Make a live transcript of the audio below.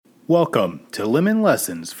Welcome to Lemon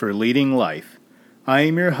Lessons for Leading Life. I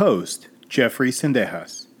am your host, Jeffrey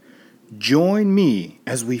Sendejas. Join me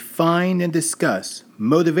as we find and discuss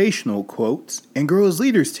motivational quotes and grow as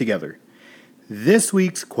leaders together. This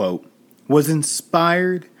week's quote was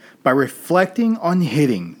inspired by reflecting on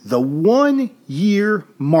hitting the 1-year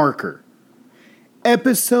marker.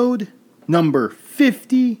 Episode number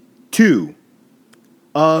 52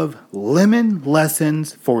 of Lemon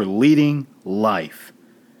Lessons for Leading Life.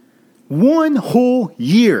 1 whole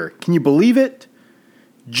year. Can you believe it?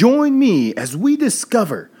 Join me as we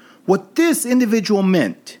discover what this individual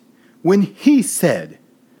meant when he said,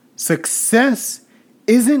 "Success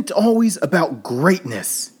isn't always about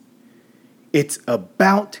greatness. It's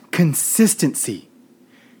about consistency.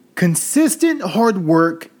 Consistent hard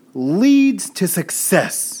work leads to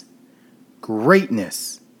success.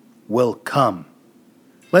 Greatness will come."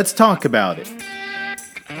 Let's talk about it.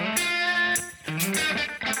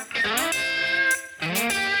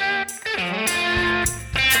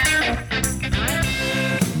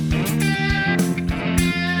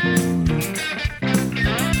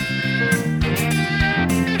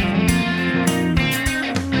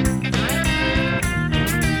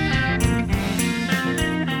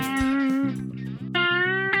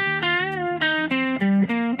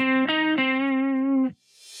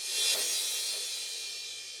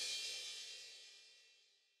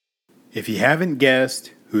 If you haven't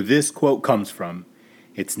guessed who this quote comes from,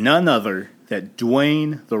 it's none other than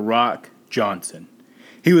Dwayne "The Rock" Johnson.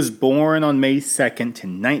 He was born on May 2nd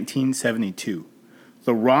in 1972.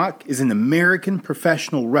 The Rock is an American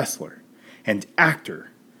professional wrestler and actor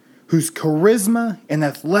whose charisma and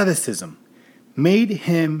athleticism made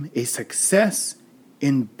him a success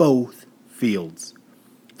in both fields.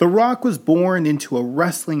 The Rock was born into a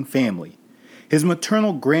wrestling family. His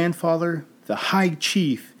maternal grandfather, the High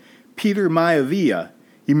Chief Peter Maivia,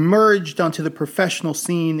 emerged onto the professional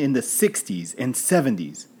scene in the 60s and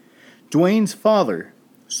 70s. Dwayne's father,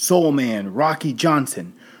 Soul Man Rocky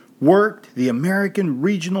Johnson, worked the American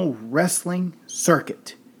regional wrestling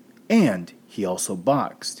circuit, and he also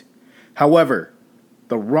boxed. However,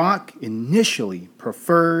 The Rock initially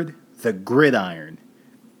preferred the gridiron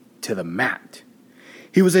to the mat.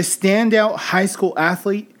 He was a standout high school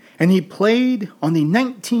athlete, and he played on the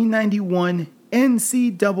 1991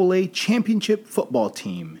 NCAA championship football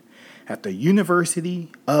team at the University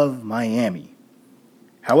of Miami.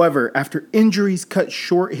 However, after injuries cut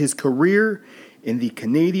short his career in the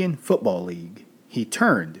Canadian Football League, he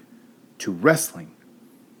turned to wrestling.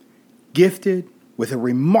 Gifted with a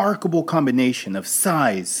remarkable combination of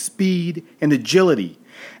size, speed, and agility,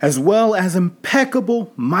 as well as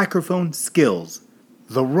impeccable microphone skills,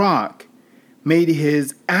 The Rock made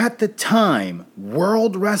his, at the time,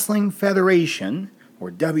 World Wrestling Federation,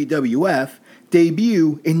 or WWF,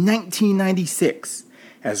 debut in 1996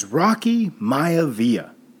 as Rocky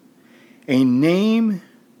Maivia, a name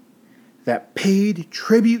that paid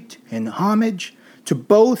tribute and homage to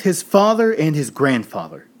both his father and his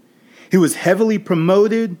grandfather. He was heavily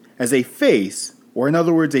promoted as a face, or in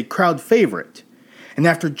other words, a crowd favorite, and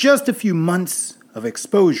after just a few months of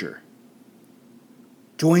exposure,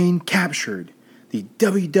 Dwayne captured the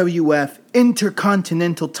WWF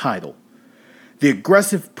Intercontinental title. The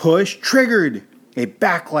aggressive push triggered a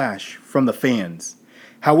backlash from the fans.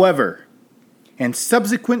 However, and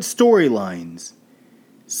subsequent storylines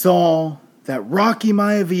saw that Rocky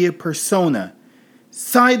Maivia persona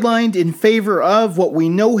sidelined in favor of what we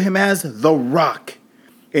know him as The Rock,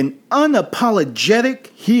 an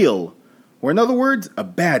unapologetic heel, or in other words, a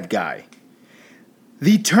bad guy.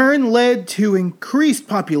 The turn led to increased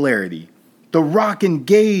popularity. The Rock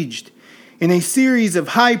engaged in a series of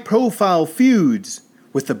high-profile feuds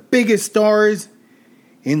with the biggest stars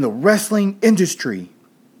in the wrestling industry,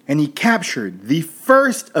 and he captured the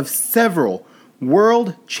first of several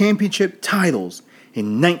World Championship titles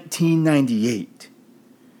in 1998.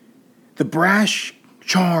 The brash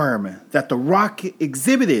charm that The Rock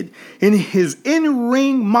exhibited in his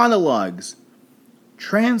in-ring monologues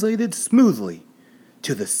translated smoothly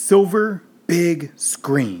to the silver big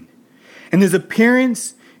screen, and his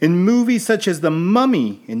appearance in movies such as The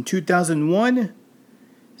Mummy in 2001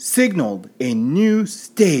 signaled a new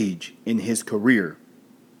stage in his career.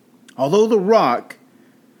 Although The Rock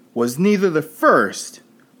was neither the first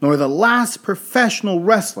nor the last professional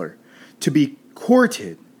wrestler to be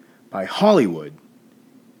courted by Hollywood,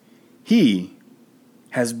 he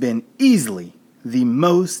has been easily the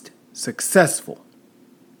most successful.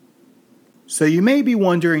 So you may be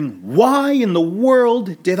wondering, why in the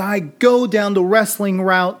world did I go down the wrestling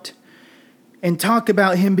route and talk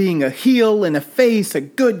about him being a heel and a face, a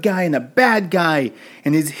good guy and a bad guy,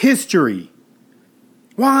 and his history.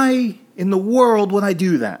 Why in the world would I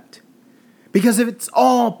do that? Because it's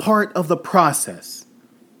all part of the process.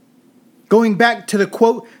 Going back to the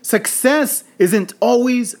quote, success isn't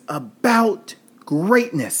always about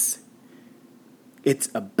greatness. It's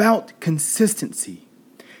about consistency.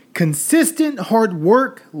 Consistent hard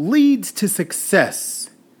work leads to success.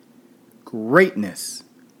 Greatness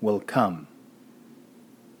will come.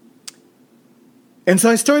 And so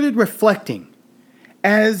I started reflecting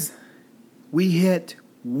as we hit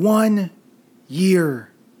 1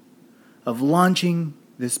 year of launching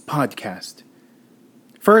this podcast.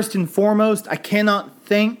 First and foremost, I cannot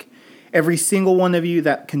thank every single one of you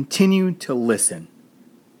that continue to listen.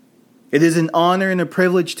 It is an honor and a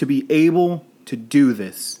privilege to be able to do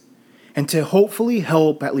this and to hopefully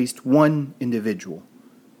help at least one individual.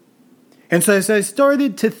 And so as I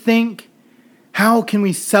started to think, how can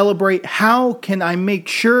we celebrate? How can I make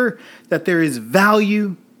sure that there is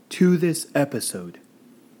value to this episode?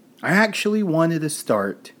 I actually wanted to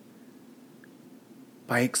start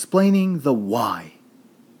by explaining the why.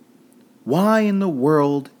 Why in the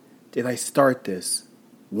world did I start this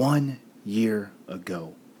 1 year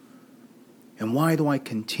ago? And why do I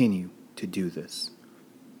continue to do this?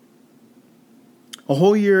 A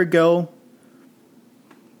whole year ago,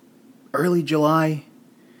 early July,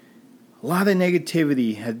 a lot of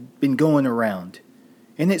negativity had been going around.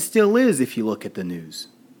 And it still is if you look at the news.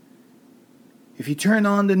 If you turn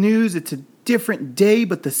on the news, it's a different day,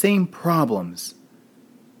 but the same problems.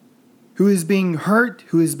 Who is being hurt,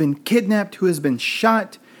 who has been kidnapped, who has been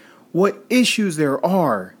shot, what issues there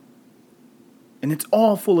are. And it's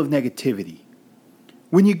all full of negativity.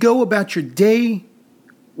 When you go about your day,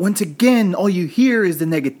 once again, all you hear is the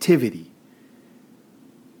negativity.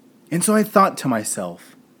 And so I thought to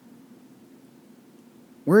myself,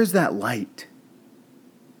 where is that light?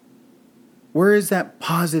 Where is that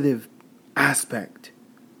positive aspect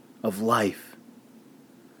of life?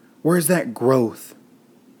 Where is that growth?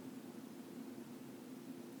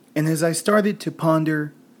 And as I started to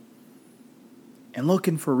ponder and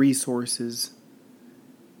looking for resources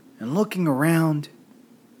and looking around,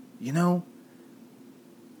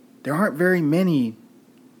 there aren't very many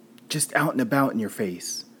just out and about in your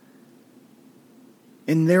face.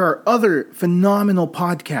 And there are other phenomenal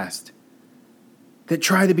podcasts that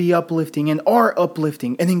try to be uplifting and are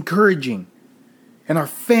uplifting and encouraging and are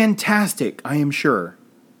fantastic, I am sure.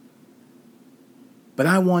 But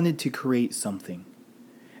I wanted to create something.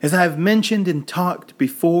 As I have mentioned and talked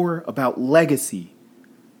before about legacy,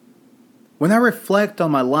 when I reflect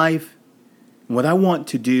on my life and what I want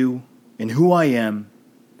to do and who I am,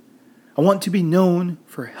 I want to be known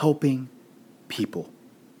for helping people.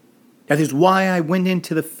 That is why I went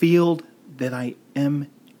into the field that I am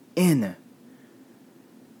in.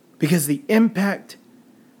 Because the impact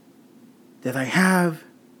that I have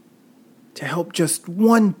to help just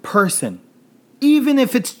one person, even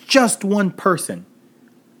if it's just one person,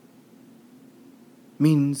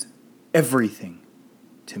 means everything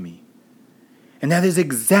to me. And that is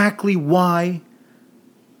exactly why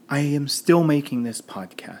I am still making this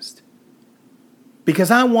podcast.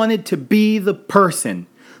 Because I wanted to be the person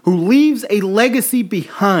who leaves a legacy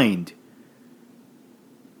behind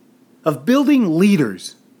of building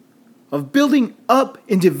leaders, of building up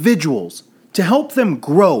individuals to help them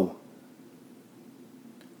grow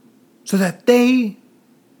so that they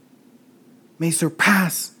may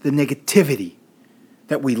surpass the negativity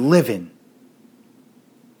that we live in.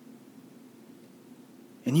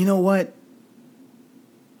 And you know what?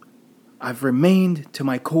 I've remained to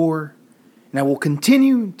my core, and I will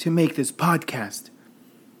continue to make this podcast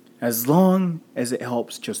as long as it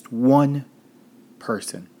helps just one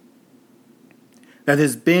person. That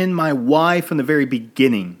has been my why from the very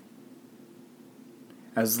beginning.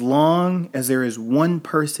 As long as there is one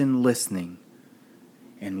person listening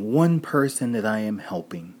and one person that I am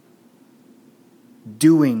helping,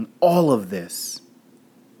 doing all of this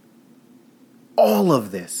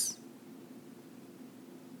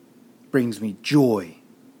brings me joy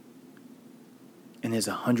and is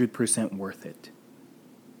 100% worth it.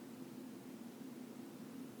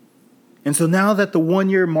 And so now that the 1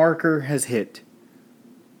 year marker has hit,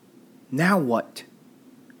 now what?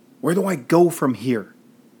 Where do I go from here?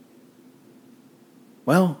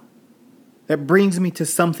 Well, that brings me to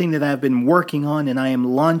something that I've been working on and I am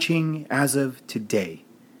launching as of today.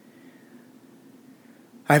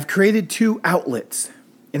 I've created 2 outlets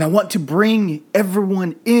and I want to bring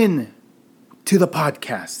everyone in to the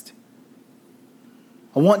podcast.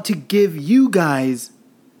 I want to give you guys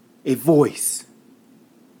a voice.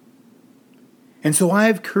 And so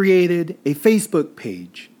I've created a Facebook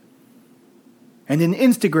page and an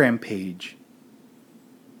Instagram page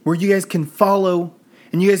where you guys can follow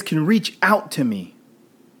and you guys can reach out to me.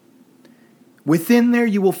 Within there,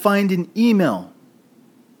 you will find an email,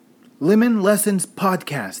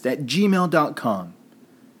 lemonlessonspodcast@gmail.com,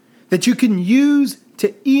 that you can use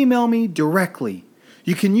to email me directly.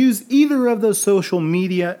 You can use either of those social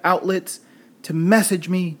media outlets to message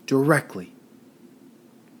me directly.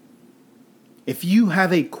 If you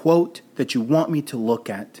have a quote that you want me to look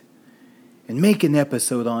at and make an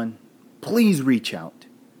episode on, please reach out.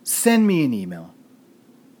 Send me an email.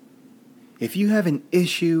 If you have an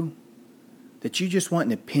issue that you just want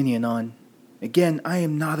an opinion on, again, I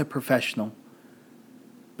am not a professional,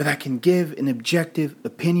 but I can give an objective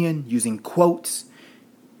opinion using quotes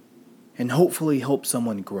and hopefully help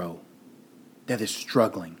someone grow that is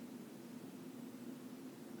struggling.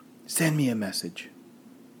 Send me a message.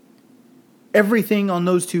 Everything on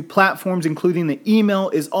those two platforms, including the email,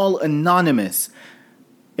 is all anonymous,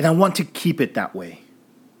 and I want to keep it that way.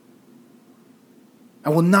 I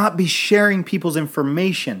will not be sharing people's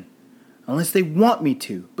information unless they want me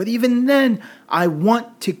to, but even then, I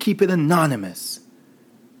want to keep it anonymous.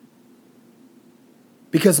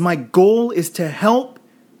 Because my goal is to help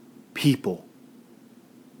people.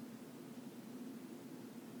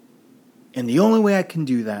 And the only way I can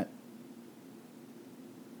do that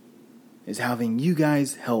is having you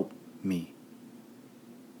guys help me.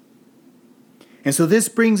 And so this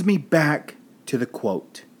brings me back to the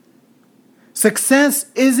quote. Success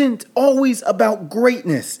isn't always about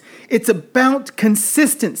greatness. It's about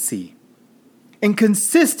consistency. And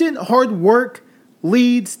consistent hard work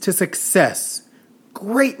leads to success.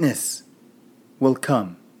 Greatness will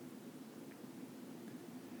come.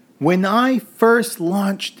 When I first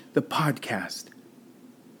launched the podcast,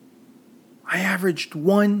 I averaged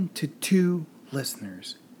 1 to 2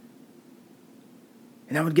 listeners.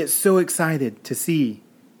 And I would get so excited to see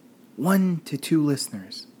 1 to 2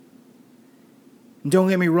 listeners. And don't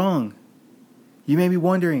get me wrong. You may be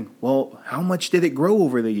wondering, well, how much did it grow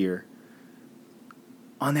over the year?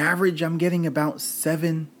 On average, I'm getting about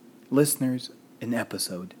 7 listeners an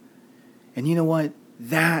episode. And you know what?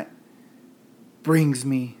 That brings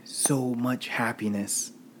me so much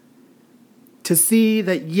happiness. To see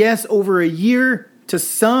that, yes, over a year, to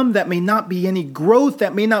some, that may not be any growth,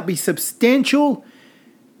 that may not be substantial,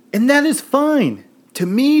 and that is fine. To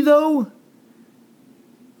me, though,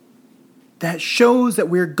 that shows that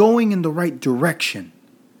we're going in the right direction.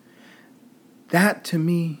 That, to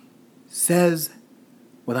me, says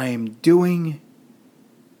what I am doing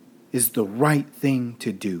is the right thing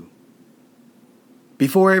to do.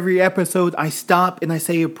 Before every episode, I stop and I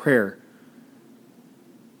say a prayer.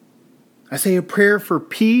 I say a prayer for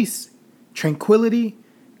peace, tranquility,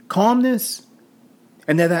 calmness,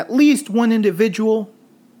 and that at least one individual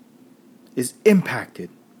is impacted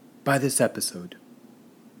by this episode.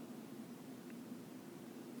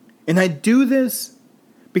 And I do this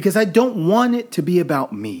because I don't want it to be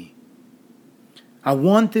about me. I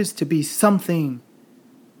want this to be something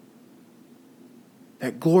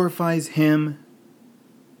that glorifies Him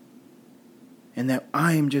and that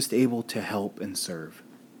I am just able to help and serve.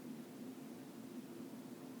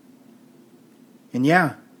 And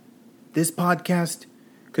yeah, this podcast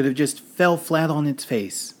could have just fell flat on its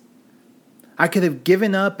face. I could have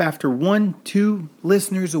given up after 1, 2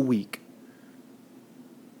 listeners a week.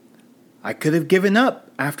 I could have given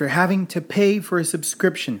up after having to pay for a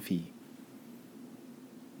subscription fee.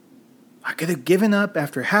 I could have given up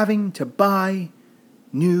after having to buy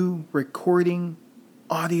new recording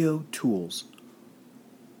audio tools.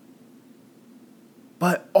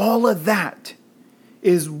 But all of that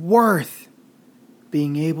is worth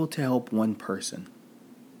being able to help one person.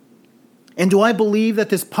 And do I believe that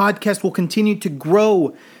this podcast will continue to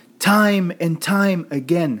grow time and time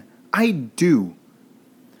again? I do.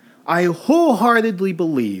 I wholeheartedly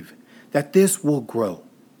believe that this will grow.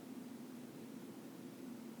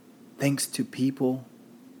 Thanks to people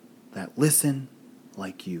that listen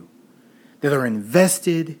like you, that are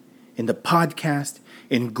invested in the podcast,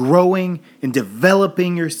 in growing, in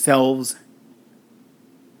developing yourselves,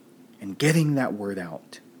 and getting that word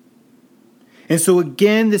out. And so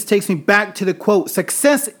again, this takes me back to the quote,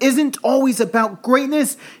 success isn't always about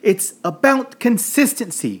greatness, it's about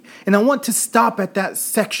consistency. And I want to stop at that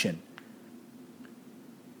section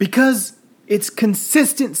because it's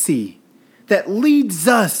consistency that leads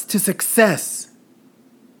us to success.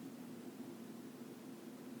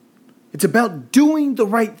 It's about doing the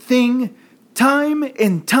right thing time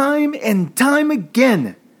and time and time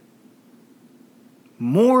again,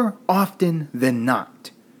 more often than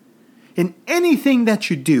not. In anything that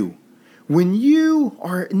you do, when you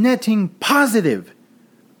are netting positive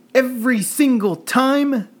every single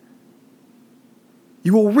time,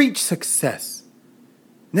 you will reach success.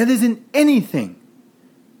 And that isn't anything.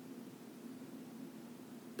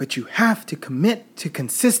 But you have to commit to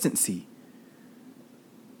consistency.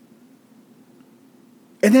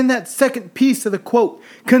 And then that second piece of the quote,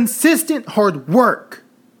 consistent hard work.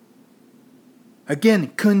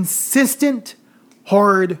 Again, consistent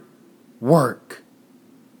hard work.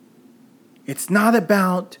 It's not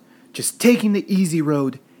about just taking the easy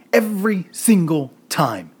road every single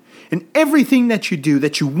time. And everything that you do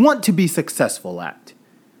that you want to be successful at,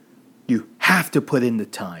 you have to put in the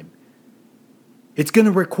time. It's going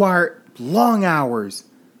to require long hours,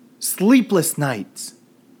 sleepless nights.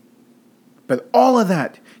 But all of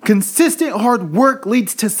that, consistent hard work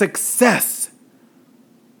leads to success.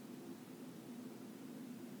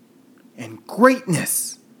 And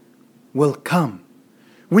greatness will come.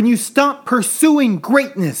 When you stop pursuing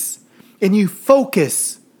greatness and you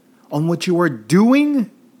focus on what you are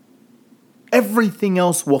doing, everything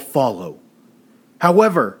else will follow.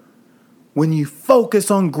 However, when you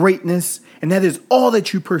focus on greatness and that is all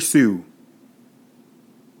that you pursue,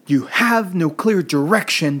 you have no clear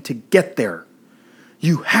direction to get there.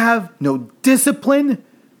 You have no discipline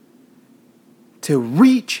to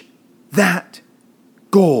reach that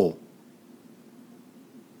goal.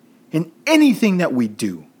 In anything that we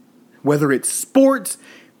do, whether it's sports,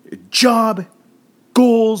 job,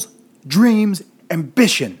 goals, dreams,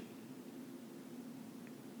 ambition,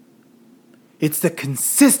 it's the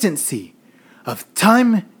consistency of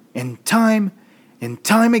time and time and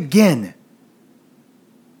time again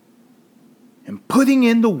and putting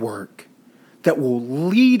in the work that will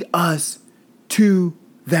lead us to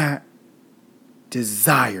that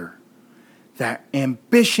desire, that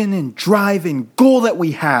ambition and drive and goal that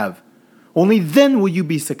we have. Only then will you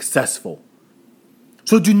be successful.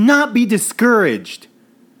 So do not be discouraged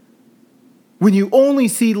when you only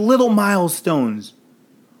see little milestones,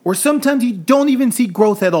 or sometimes you don't even see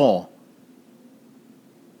growth at all.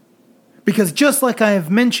 Because just like I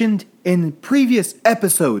have mentioned in previous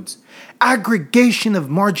episodes, aggregation of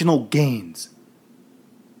marginal gains.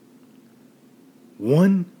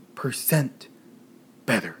 1%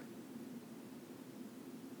 better.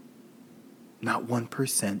 Not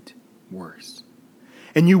 1% worse.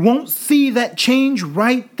 And you won't see that change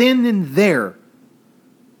right then and there.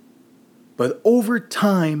 But over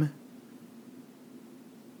time,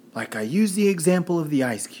 like I use the example of the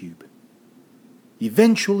ice cube,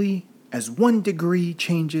 eventually, as 1 degree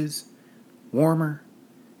changes, warmer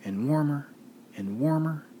and warmer and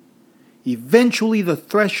warmer, eventually the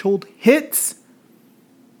threshold hits,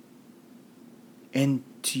 and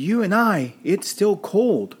to you and I, it's still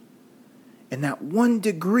cold. And that 1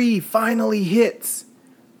 degree finally hits.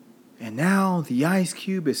 And now the ice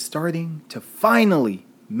cube is starting to finally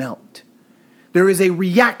melt. There is a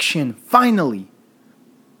reaction finally.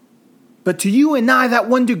 But to you and I, that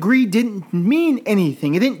 1 degree didn't mean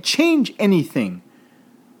anything. It didn't change anything.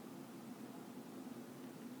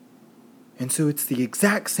 And so it's the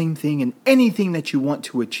exact same thing in anything that you want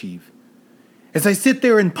to achieve. As I sit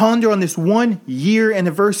there and ponder on this 1 year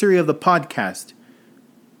anniversary of the podcast,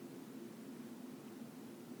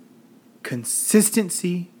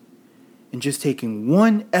 consistency and just taking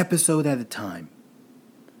 1 episode at a time,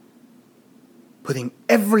 putting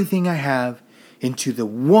everything I have into the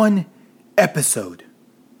 1 episode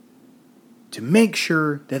to make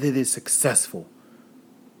sure that it is successful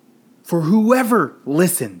for whoever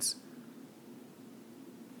listens.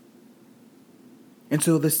 And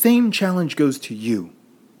so the same challenge goes to you.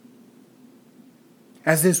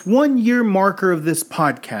 As this 1 year marker of this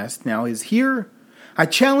podcast now is here, I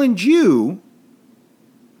challenge you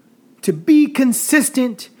to be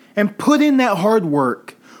consistent and put in that hard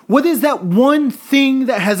work. What is that one thing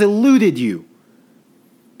that has eluded you,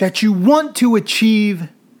 that you want to achieve,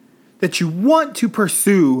 that you want to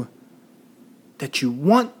pursue, that you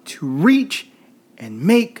want to reach and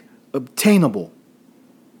make obtainable?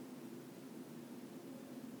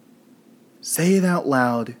 Say it out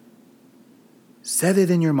loud. Set it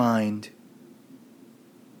in your mind.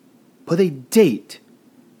 Put a date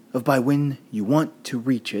of by when you want to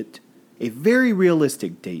reach it, a very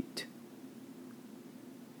realistic date.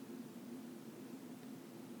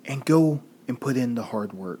 And go and put in the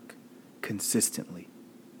hard work consistently.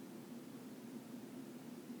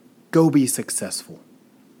 Go be successful.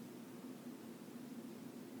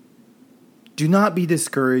 Do not be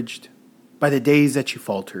discouraged by the days that you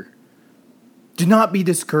falter. Do not be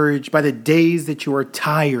discouraged by the days that you are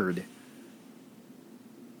tired.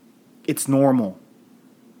 It's normal.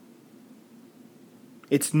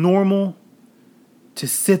 It's normal to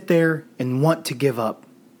sit there and want to give up.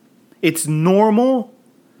 It's normal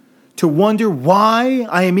to wonder why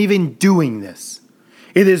I am even doing this.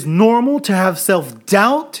 It is normal to have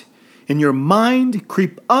self-doubt and your mind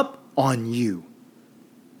creep up on you.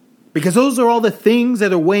 Because those are all the things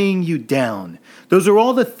that are weighing you down. Those are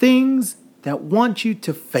all the things that want you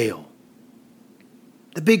to fail.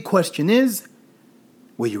 The big question is,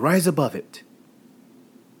 will you rise above it?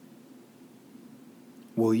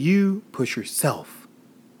 Will you push yourself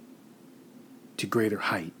to greater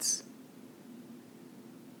heights?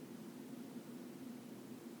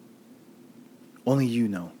 Only you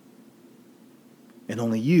know. And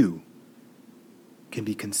only you can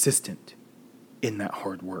be consistent in that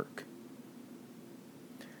hard work.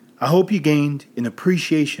 I hope you gained an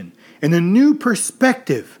appreciation and a new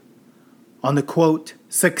perspective on the quote,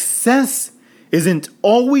 success isn't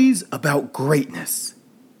always about greatness.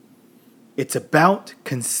 It's about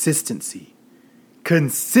consistency.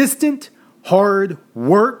 Consistent hard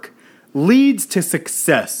work leads to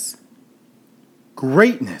success.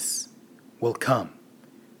 Greatness will come.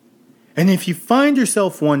 And if you find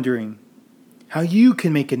yourself wondering how you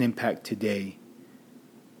can make an impact today,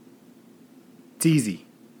 it's easy.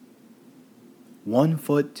 One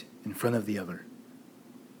foot in front of the other.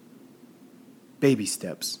 Baby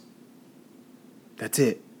steps. That's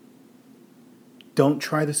it. Don't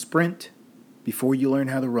try to sprint before you learn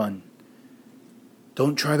how to run.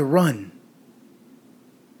 Don't try to run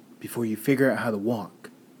before you figure out how to walk.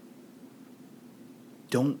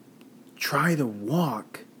 Don't try to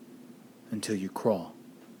walk until you crawl.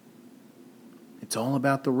 It's all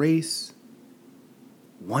about the race,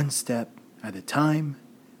 one step at a time,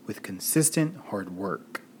 with consistent hard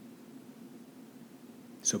work.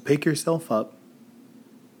 So pick yourself up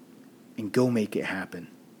and go make it happen.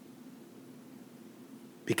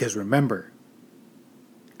 Because remember,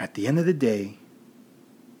 at the end of the day,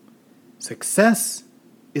 success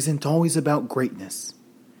isn't always about greatness.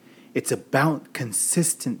 It's about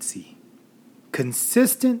consistency.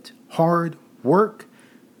 Consistent hard work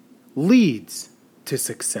leads to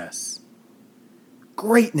success.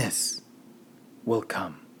 Greatness will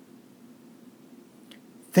come.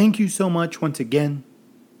 Thank you so much once again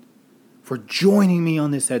for joining me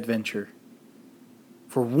on this adventure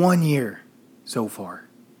for 1 year so far.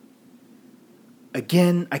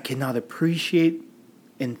 Again, I cannot appreciate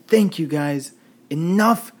and thank you guys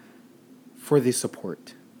enough for the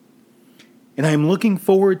support. And I am looking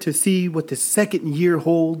forward to see what the second year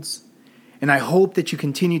holds. And I hope that you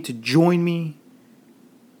continue to join me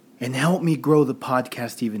and help me grow the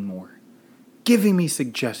podcast even more, giving me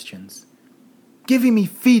suggestions, giving me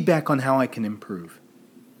feedback on how I can improve.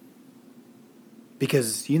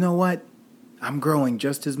 Because you know what? I'm growing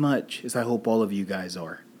just as much as I hope all of you guys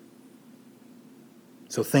are.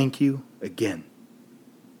 So thank you again.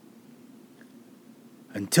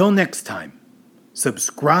 Until next time,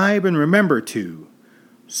 subscribe and remember to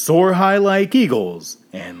soar high like eagles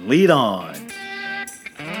and lead on.